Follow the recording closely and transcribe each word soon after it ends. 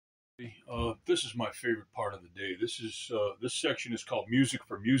This is my favorite part of the day. This section is called Music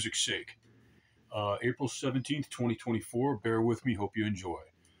for Music's Sake. April 17th, 2024. Bear with me. Hope you enjoy.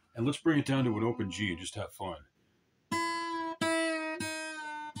 And let's bring it down to an open G and just have fun.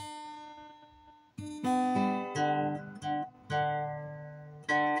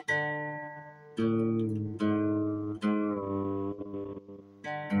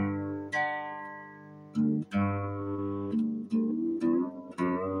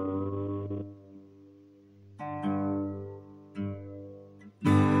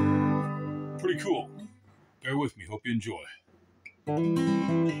 Pretty cool. Bear with me. Hope you enjoy.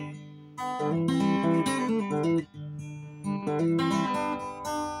 And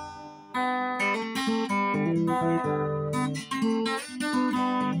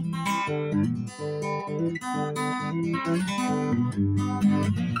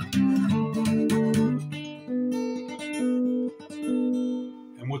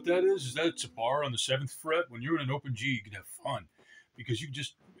what that is that it's a bar on the 7th fret. When you're in an open G, you can have fun because you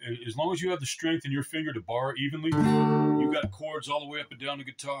just, as long as you have the strength in your finger to bar evenly, you got chords all the way up and down the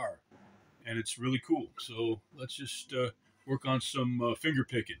guitar. And it's really cool. So let's just work on some finger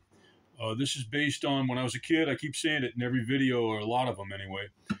picking. This is based on when I was a kid. I keep saying it in every video, or a lot of them anyway,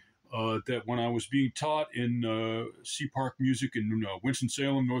 that when I was being taught in Sea Park Music in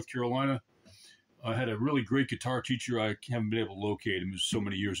Winston-Salem, North Carolina, I had a really great guitar teacher. I haven't been able to locate him. It was so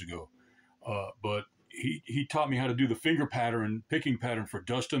many years ago. But he taught me how to do the finger pattern, picking pattern for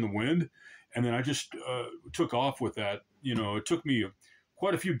Dust in the Wind. And then I just took off with that. You know, it took me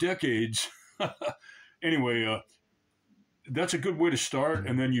quite a few decades. Anyway, that's a good way to start.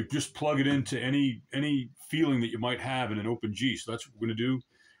 And then you just plug it into any feeling that you might have in an open G. So that's what we're going to do.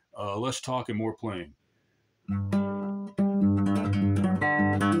 Less talk and more playing.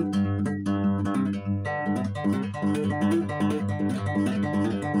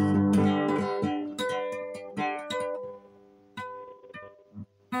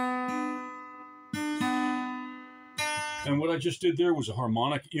 And what I just did there was a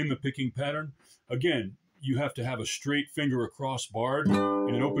harmonic in the picking pattern. Again, you have to have a straight finger across barred. In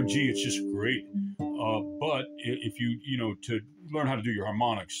an open G, it's just great. But if to learn how to do your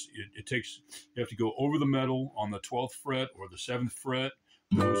harmonics, you have to go over the metal on the 12th fret or the 7th fret.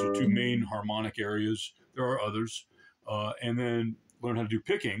 Those are two main harmonic areas. There are others. And then learn how to do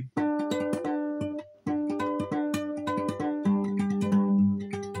picking.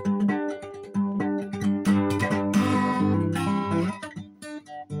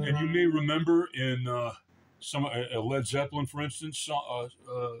 And you may remember in some Led Zeppelin, for instance,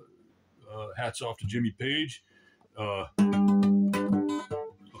 hats off to Jimmy Page.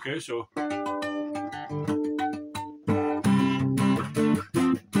 Okay, so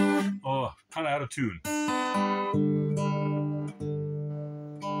kind of out of tune.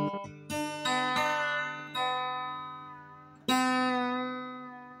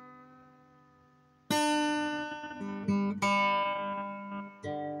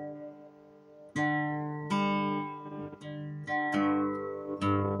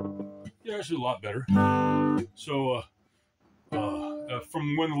 Yeah, it's a lot better. So,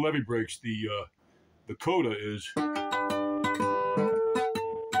 from When the Levee Breaks, the coda is.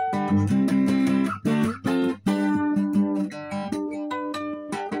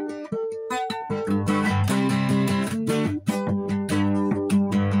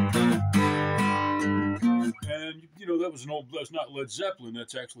 And that's not Led Zeppelin.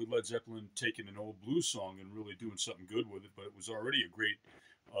 That's actually Led Zeppelin taking an old blues song and really doing something good with it. But it was already a great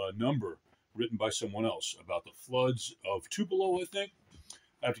number written by someone else about the floods of Tupelo, I think.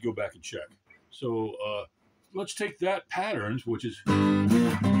 I have to go back and check. So let's take that pattern, which is.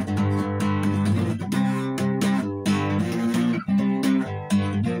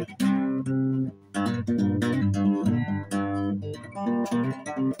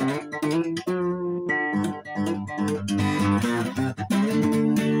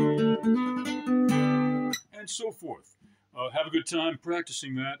 And so forth. Have a good time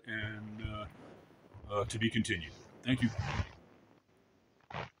practicing that, and to be continued. Thank you.